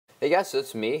Hey guys, so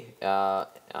it's me.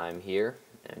 I'm here.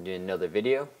 I'm doing another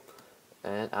video,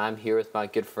 and I'm here with my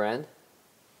good friend.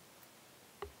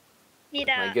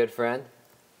 Mita. My good friend.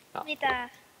 Oh. Mita.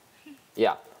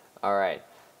 Yeah. All right.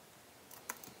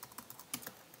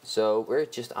 So we're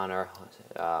just on our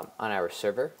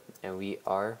server, and we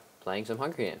are playing some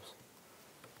Hunger Games.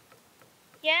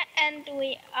 Yeah, and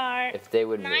we are If they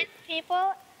would 9 move.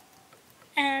 people,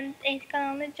 and it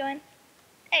can only join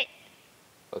 8.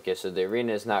 Okay, so the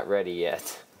arena is not ready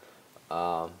yet.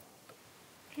 Okay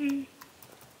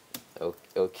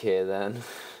then.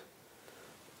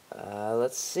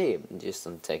 Let's see. Just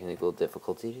some technical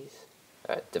difficulties.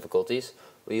 Difficulties.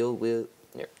 We will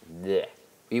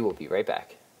be right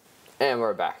back. And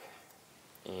we're back.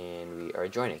 And we are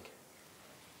joining.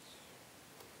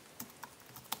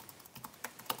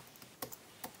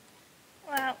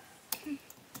 Wow.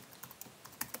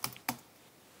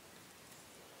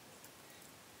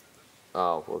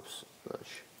 Oh, whoops.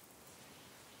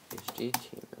 HD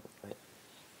team. Right.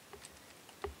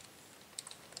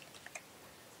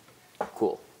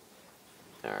 Cool.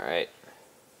 Alright.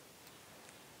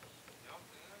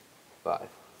 5,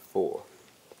 4,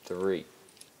 3.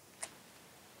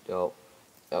 Oh,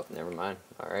 never mind.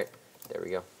 Alright. There we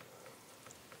go.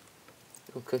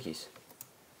 Ooh, cookies.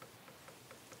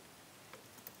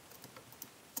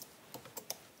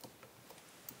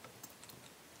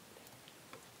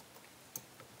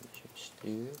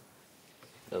 Stew.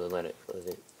 Another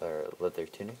leather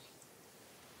tunic.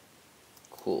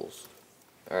 Cools.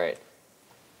 Alright.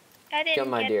 I Kill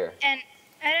my deer. And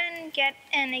I didn't get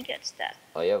any good stuff.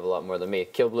 Oh, you have a lot more than me.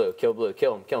 Kill blue. Kill blue.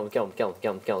 Kill him. Kill him. Kill him. Kill him.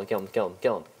 Kill him. Kill him. Kill him. Kill him.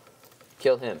 Kill him.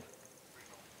 Kill him.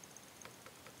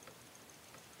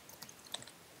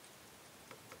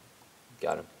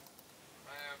 Got him.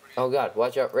 Oh God!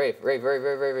 Watch out! Rave!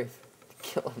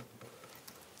 Kill him.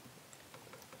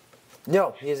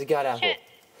 No, he has a god apple. Shit.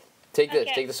 Take this.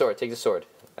 Okay. Take the sword. Take the sword.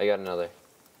 I got another.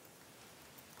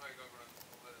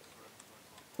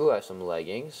 Ooh, I have some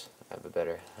leggings. I have a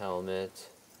better helmet.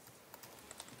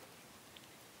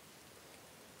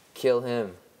 Kill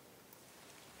him.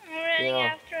 I'm running Yeah.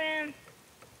 after him.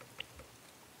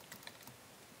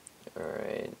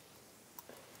 Alright.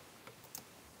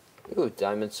 Ooh,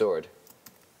 diamond sword.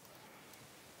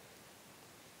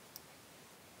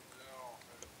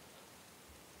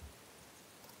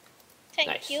 Thank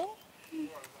Nice. you.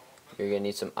 You're gonna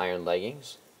need some iron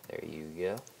leggings. There you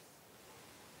go.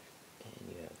 And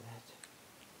you have that.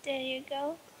 There you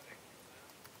go.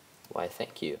 Why,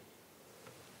 thank you.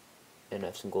 And I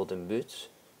have some golden boots.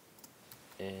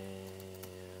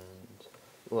 And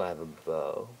ooh, I have a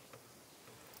bow.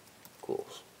 Cool.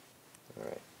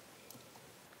 Alright.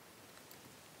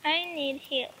 I need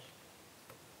heal.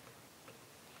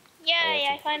 Yay,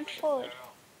 I found food.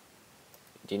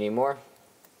 Do you need more?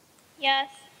 Yes.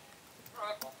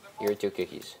 Here are 2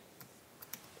 cookies.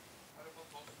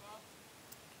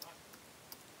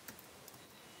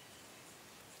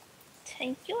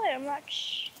 Thank you very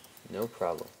much. No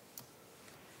problem.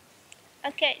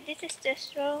 Okay, this is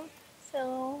this room,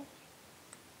 so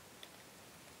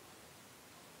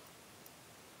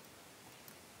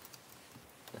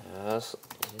I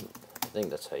think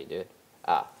that's how you do it.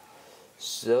 Ah.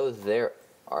 So there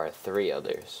are 3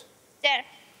 others. there.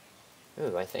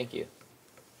 Ooh, I thank you.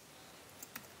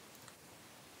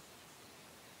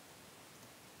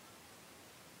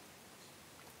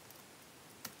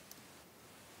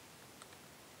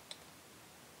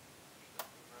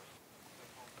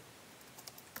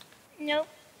 Nope.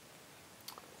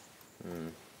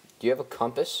 Do you have a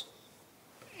compass?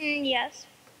 Yes.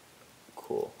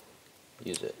 Cool.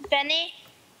 Use it. Benny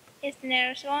is the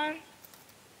nearest one.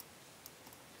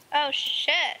 Oh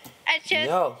shit! I just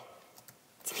No!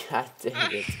 God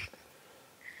dang it.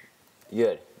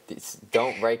 Good.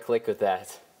 Don't right click with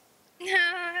that. no,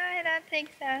 I don't think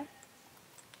so.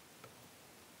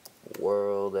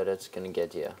 World that it's gonna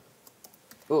get you.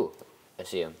 Ooh, I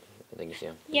see him. I think you see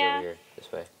him. He's Yeah. over here.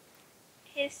 This way.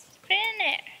 He's pretty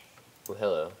near. Oh,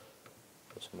 hello.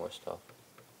 There's some more stuff.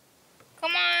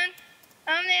 Come on,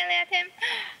 I'm nearly at him.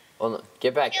 Oh no,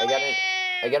 get back. Kill I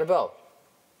him. got a bow.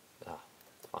 Ah,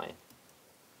 it's fine.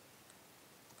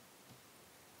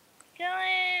 Kill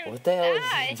him. What the hell is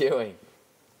Die. he doing?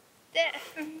 There.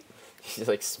 He's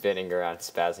like spinning around,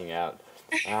 spazzing out.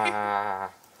 Ah.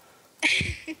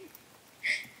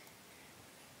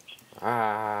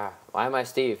 Ah. Why am I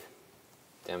Steve?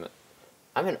 Damn it.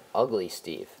 I'm an ugly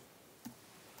Steve.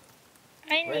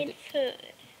 I need food.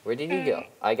 Where did you go?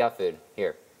 I got food.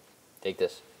 Here. Take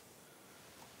this.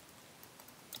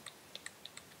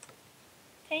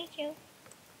 Thank you.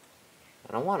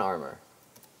 I don't want armor.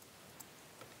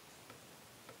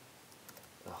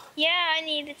 Yeah, I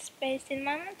needed space in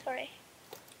my inventory.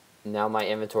 Now my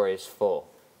inventory is full.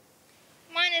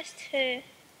 Mine is 2.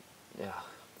 Yeah,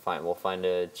 fine. We'll find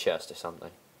a chest or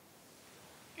something.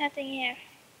 Nothing here.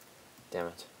 Damn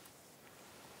it.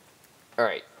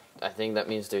 Alright, I think that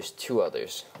means there's 2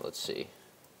 others. Let's see.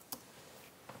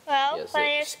 Well, Yes,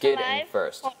 players Skid alive. and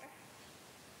First. Or,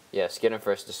 Yeah, Skid and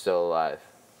First is still alive.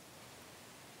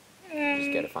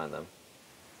 Just gotta um, find them.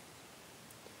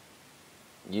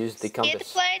 Use the skid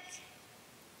compass. plates.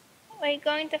 Are you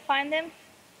going to find them?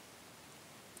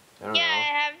 I don't Yeah, know. I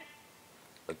have.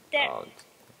 There. Oh,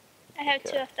 I have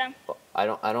okay. 2 of them. Well,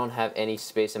 I don't have any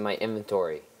space in my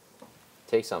inventory.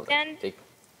 Take something. Then-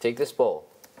 Take this bowl.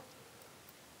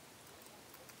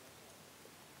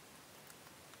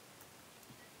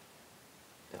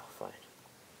 Oh, fine.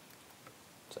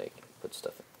 It's like put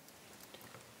stuff in.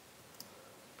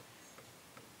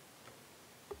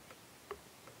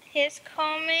 He's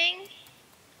coming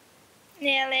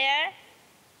near there.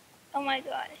 Oh my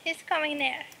god, he's coming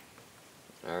near.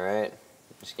 Alright.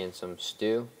 Just getting some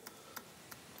stew.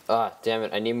 Ah, damn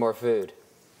it, I need more food.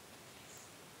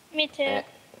 Me too.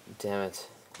 Damn it.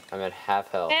 I'm at half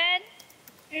health. Red,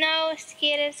 no,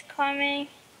 Skid is coming.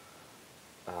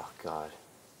 Oh, God.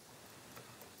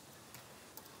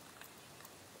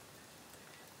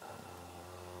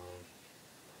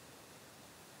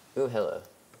 Ooh, hello.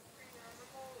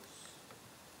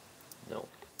 No,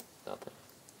 nothing.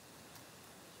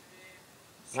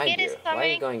 Hi, Skid dear. is Why are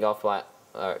you coming.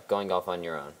 going off on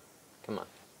your own? Come on.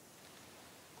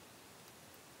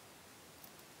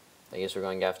 I guess we're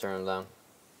going after him then.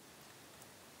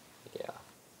 Yeah.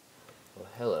 Well,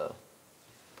 hello.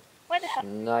 What the hell?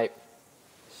 Snipe.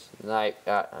 Snipe.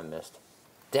 Ah, I missed.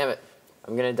 Damn it.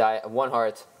 I'm gonna die. I have 1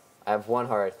 heart. I have 1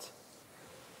 heart.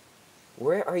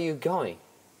 Where are you going?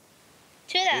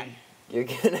 To them. You're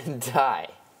gonna die.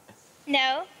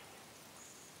 No.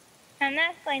 I'm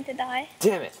not going to die.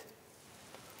 Damn it.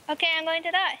 Okay, I'm going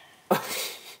to die.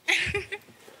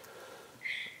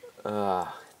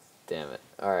 Ah, damn it.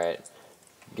 Alright.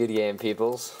 Good game,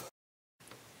 peoples.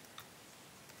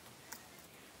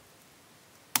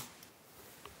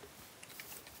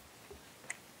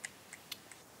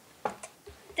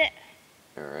 There.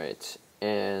 Alright.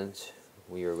 And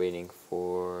we are waiting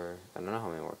for... I don't know how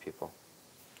many more people.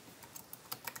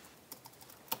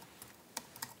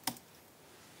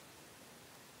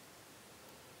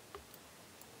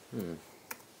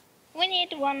 We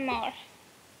need 1 more.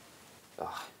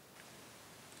 Ugh.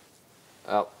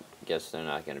 Oh, guess they're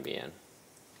not gonna be in.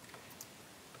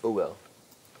 Oh well.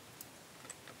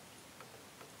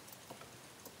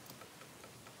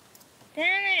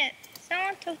 Damn it.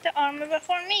 Someone took the armor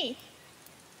before me.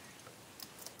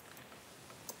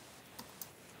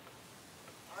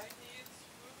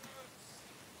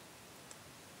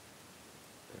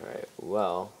 Alright,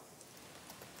 well,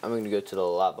 I'm gonna go to the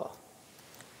lava.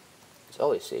 It's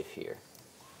always safe here.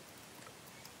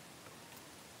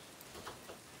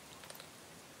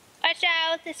 Watch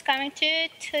out, it's coming to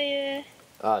you.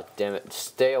 Oh, damn it.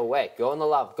 Stay away. Go in the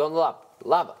lava. Go in the lava.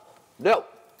 Lava. No.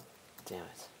 Damn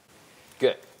it.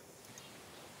 Good.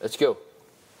 Let's go.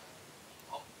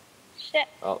 Shit.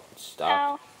 Oh, stop.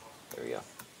 Ow. There we go.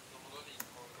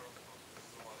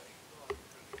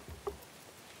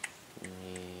 And,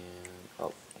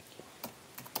 oh, I can't.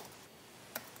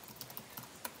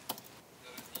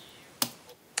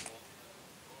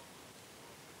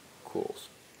 Cool.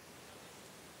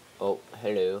 Oh,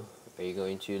 hello. Are you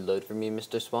going to load for me,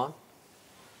 Mr. Swan?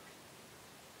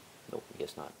 Nope, I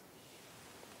guess not.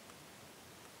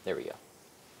 There we go.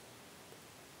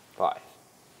 5,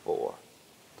 4,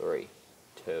 3,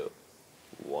 2,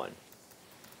 1.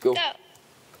 Go. Go.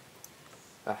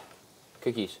 Ah,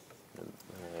 cookies.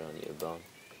 I don't need a bone.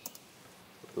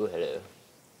 Ooh, hello.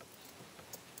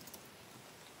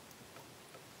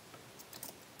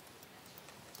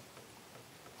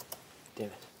 Damn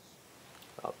it.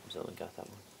 Oh, someone got that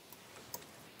one.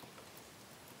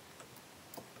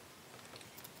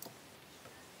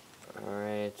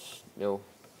 Alright. No.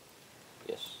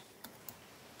 Yes.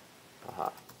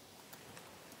 Aha.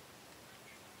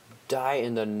 Die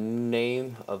in the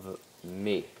name of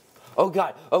me. Oh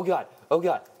god! Oh god! Oh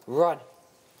god! Run!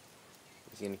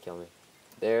 He's gonna kill me.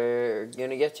 They're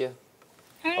gonna get you.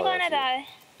 I'm Oh, gonna that's you. die.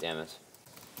 Damn it.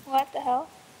 What the hell?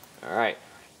 Alright.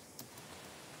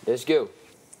 Let's go.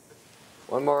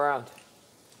 1 more round.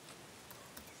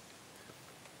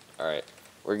 Alright.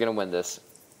 We're gonna win this.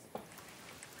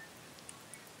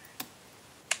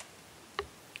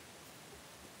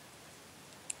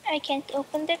 I can't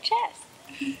open the chest.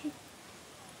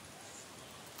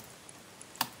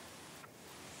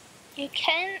 You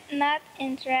cannot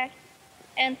interact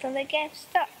until the game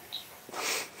starts.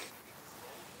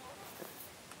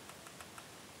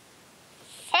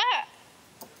 Fuck!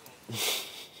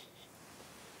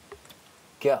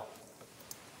 Go.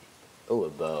 Oh, a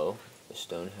bow, a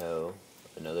stone hoe,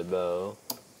 another bow,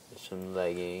 some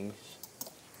leggings.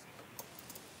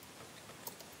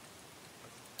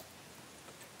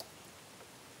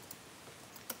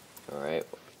 Alright,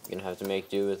 gonna have to make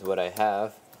do with what I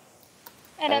have.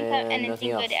 I don't have And nothing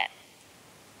anything else. good yet.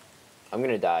 I'm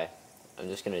gonna die. I'm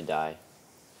just gonna die.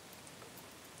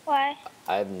 Why?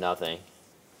 I have nothing.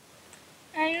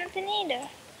 I'm nothing either.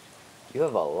 You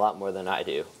have a lot more than I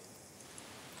do.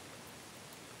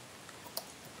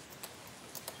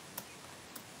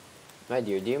 My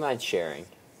dear, do you mind sharing?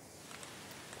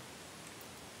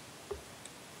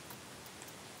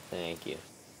 Thank you.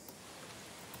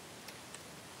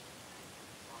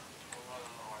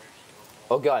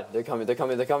 Oh god, they're coming, they're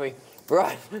coming, they're coming.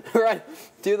 Run, run,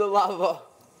 to the lava.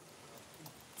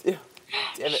 Damn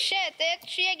it. Shit, they're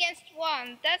 3 against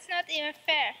 1. That's not even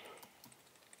fair.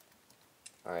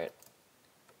 Alright,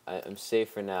 I'm safe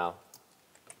for now.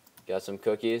 Got some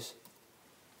cookies.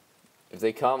 If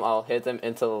they come, I'll hit them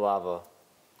into the lava.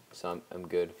 So I'm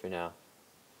good for now.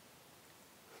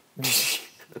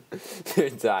 They're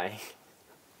dying.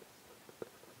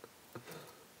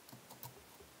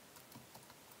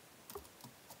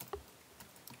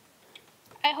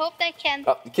 I hope they can.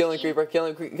 Oh, killing creeper,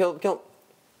 killing creeper, kill him.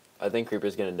 I think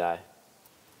creeper's gonna die.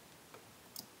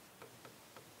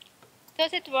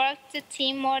 Does it work to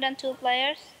team more than 2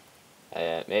 players?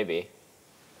 Maybe.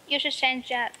 You should change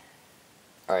that.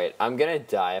 Alright, I'm gonna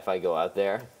die if I go out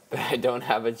there, but I don't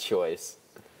have a choice.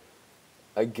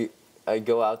 I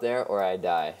go out there or I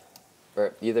die.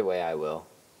 Or either way I will.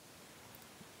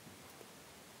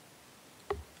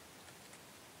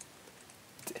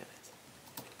 Damn it.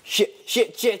 Shit.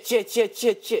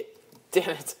 Damn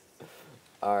it.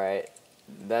 Alright.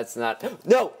 That's not...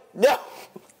 No!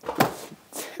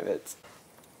 Damn it.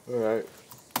 Alright.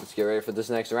 Let's get ready for this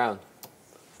next round.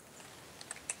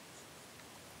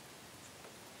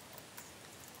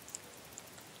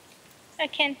 I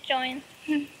can't join.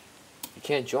 You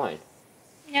can't join.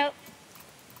 Nope.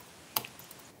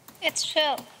 It's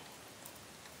Phil.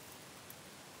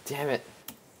 Damn it.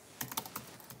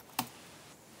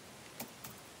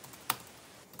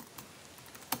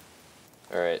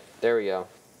 Alright, there we go.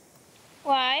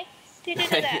 Why did you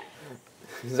do that?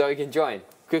 So we can join.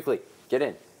 Quickly, get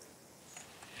in.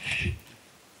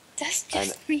 That's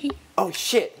just me. Oh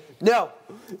shit! No!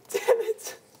 Damn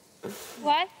it!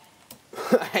 What?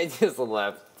 I just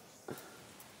left.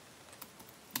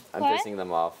 I'm What? pissing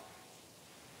them off.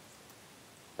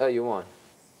 Oh, you won.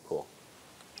 Cool.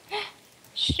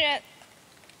 Shit.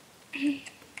 You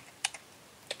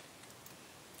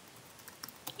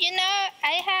know,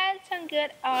 I had some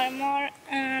good armor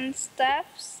and stuff,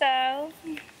 so...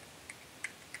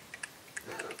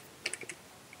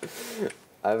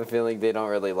 I have a feeling they don't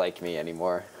really like me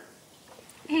anymore.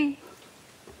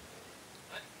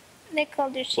 They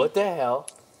called you shit. What the hell?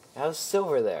 How's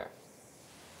Silver there?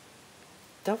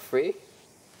 Don't freak.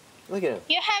 Look at him.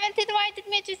 You haven't invited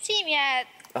me to team yet.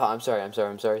 Oh, I'm sorry.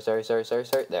 Sorry.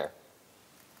 There.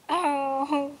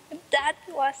 Oh, that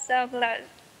was so close.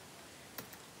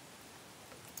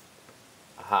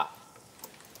 Aha.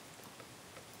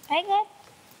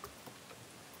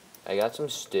 I got some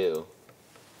stew.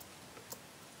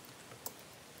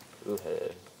 Ooh,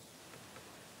 hello.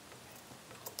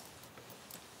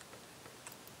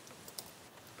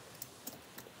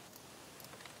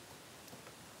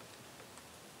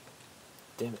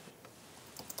 Damn it.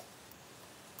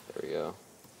 There we go.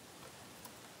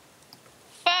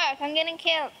 Fuck, I'm getting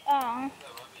killed. Oh.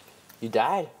 You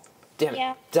died? Damn it.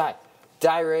 Yeah. Die.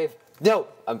 Die, Rave. No!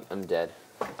 I'm dead.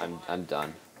 I'm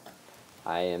done.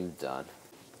 I am done.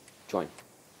 Join.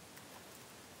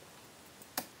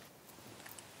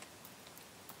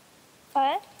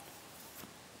 What?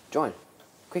 Join.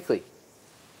 Quickly.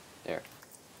 There.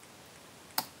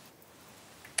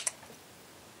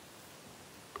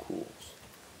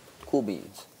 Cool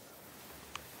beans.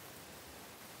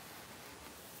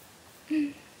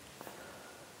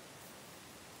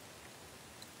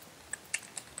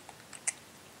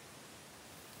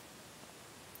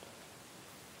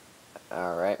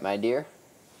 Alright, my dear.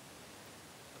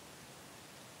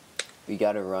 We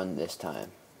gotta run this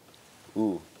time.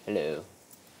 Ooh, hello.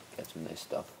 Got some nice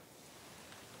stuff.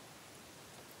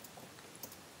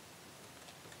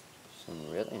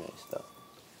 Some really nice stuff.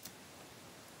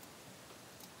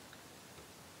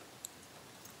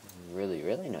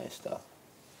 Really nice stuff.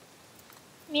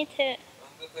 Me too.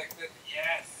 Undetected,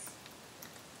 yes.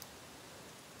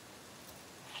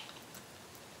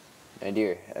 And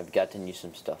dear, I've gotten you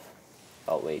some stuff.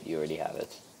 Oh wait, you already have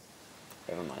it.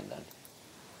 Never mind then.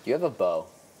 Do you have a bow?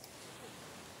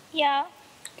 Yeah.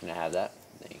 Can I have that?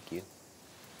 Thank you.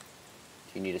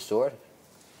 Do you need a sword?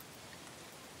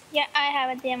 Yeah, I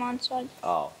have a diamond sword.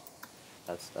 Oh,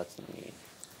 that's neat.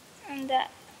 And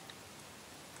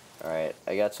Alright,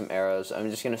 I got some arrows. I'm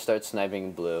just gonna start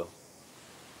sniping blue.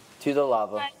 To the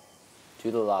lava.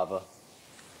 To the lava.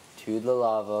 To the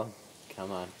lava.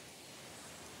 Come on.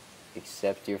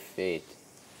 Accept your fate.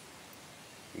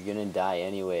 You're gonna die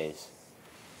anyways.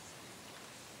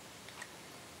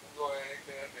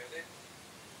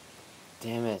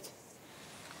 Damn it.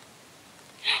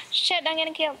 shit, I'm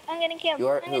getting killed. I'm getting killed. You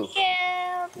are I'm who? getting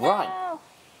killed. Run! No.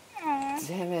 Aw.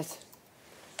 Damn it.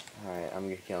 Alright, I'm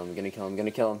gonna kill him. I'm gonna kill him. I'm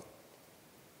gonna kill him.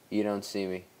 You don't see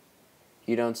me.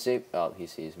 You don't see. Oh, he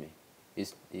sees me.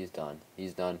 He's done.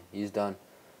 He's done. He's done.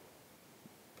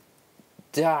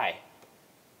 Die.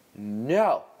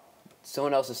 No.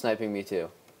 Someone else is sniping me too.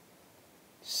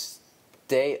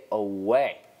 Stay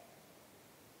away.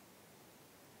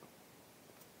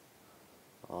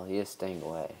 Well, he is staying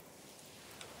away.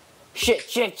 Shit,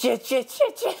 shit, shit, shit,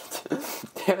 shit, shit.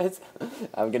 Damn it.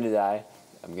 I'm gonna die.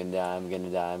 I'm gonna die. I'm gonna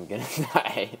die. I'm gonna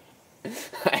die.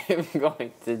 I am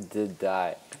going to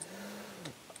die.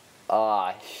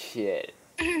 Ah, shit.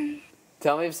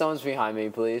 Tell me if someone's behind me,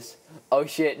 please. Oh,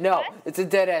 shit. No, What? it's a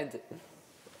dead end.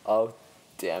 Oh,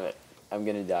 damn it. I'm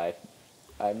gonna die.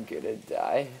 I'm gonna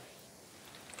die.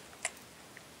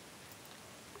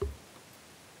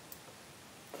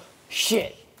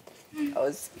 Shit. I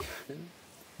was...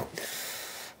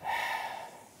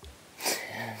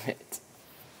 Damn it.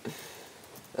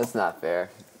 That's not fair.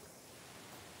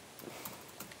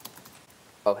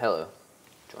 Oh, hello.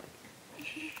 Join.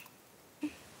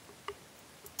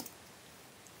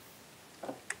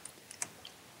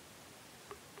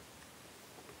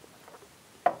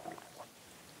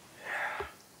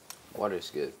 Water's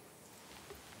good.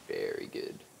 Very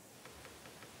good.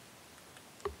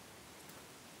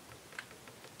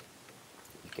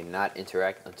 You cannot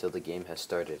interact until the game has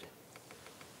started.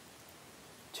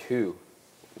 2,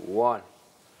 1,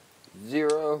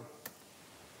 0.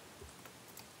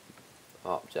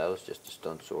 Oh, that was just a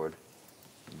stun sword.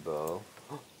 Bow.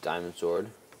 Diamond sword.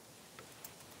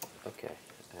 Okay.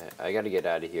 I gotta get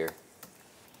out of here.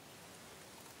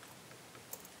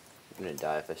 I'm gonna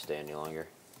die if I stay any longer.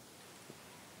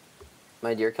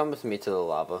 My dear, come with me to the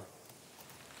lava.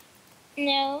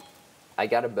 No. I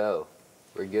got a bow.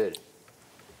 We're good.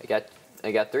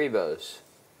 I got 3 bows.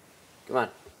 Come on.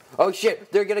 Oh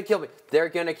shit! They're gonna kill me. They're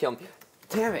gonna kill me.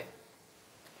 Damn it!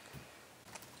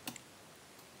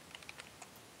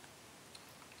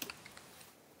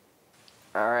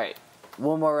 All right,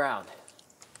 one more round.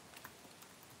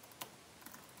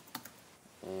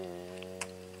 And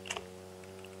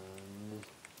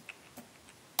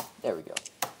there we go.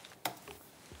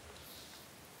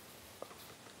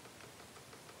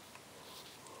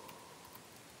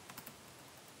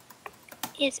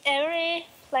 Is every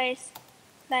place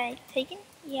like taken?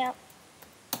 Yep.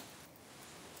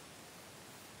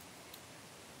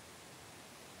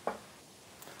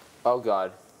 Oh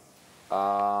god.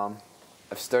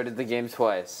 I've started the game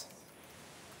twice.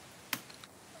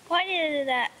 Why did you do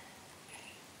that?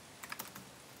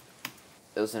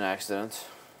 It was an accident.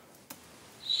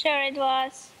 Sure it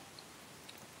was.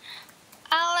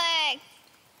 Alex!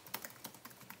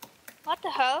 What the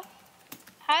hell?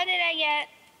 How did I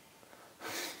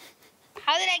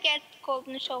get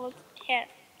golden shovel here?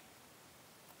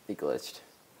 He glitched.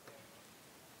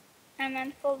 I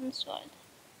meant golden sword.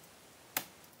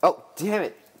 Oh, damn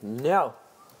it! No!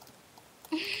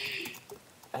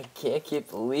 I can't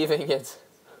keep leaving it.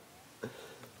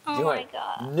 Oh Join. my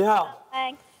god. No!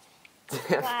 Alex.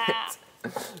 Damn Wow.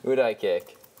 it. Who did I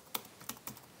kick?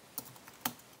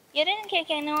 You didn't kick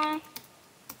anyone.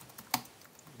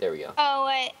 There we go. Oh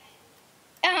wait.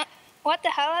 What the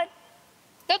hell?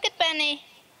 Look at Penny.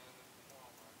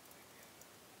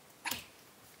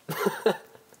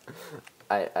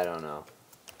 I don't know.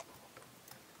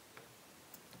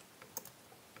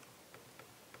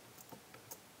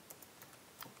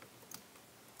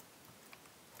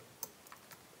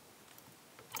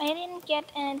 I didn't get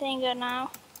anything good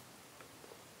now.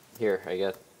 Here, I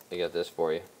got this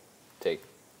for you. Take.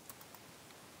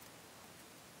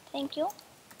 Thank you.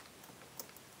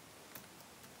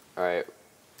 Alright,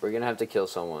 we're gonna have to kill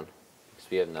someone. Because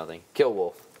we have nothing. Kill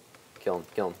Wolf. Kill him,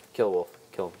 kill him, kill Wolf.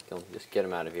 Kill him, kill him. Just get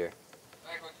him out of here.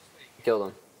 Kill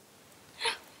him.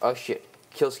 Oh shit.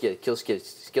 Kill Skid, kill Skid.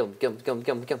 Kill him, kill him, kill him,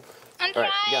 kill him, kill him. I'm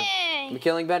Alright, trying. I'm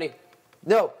killing Benny.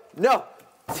 No, no!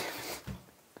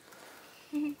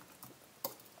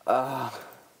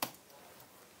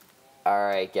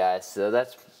 Alright guys, so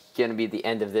that's gonna be the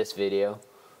end of this video.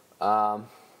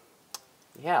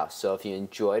 Yeah, so if you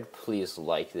enjoyed, please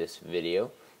like this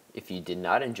video. If you did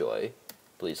not enjoy,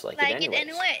 please like it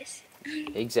anyways.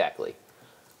 Exactly.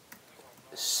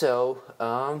 So,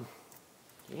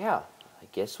 yeah, I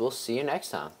guess we'll see you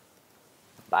next time.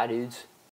 Bye, dudes.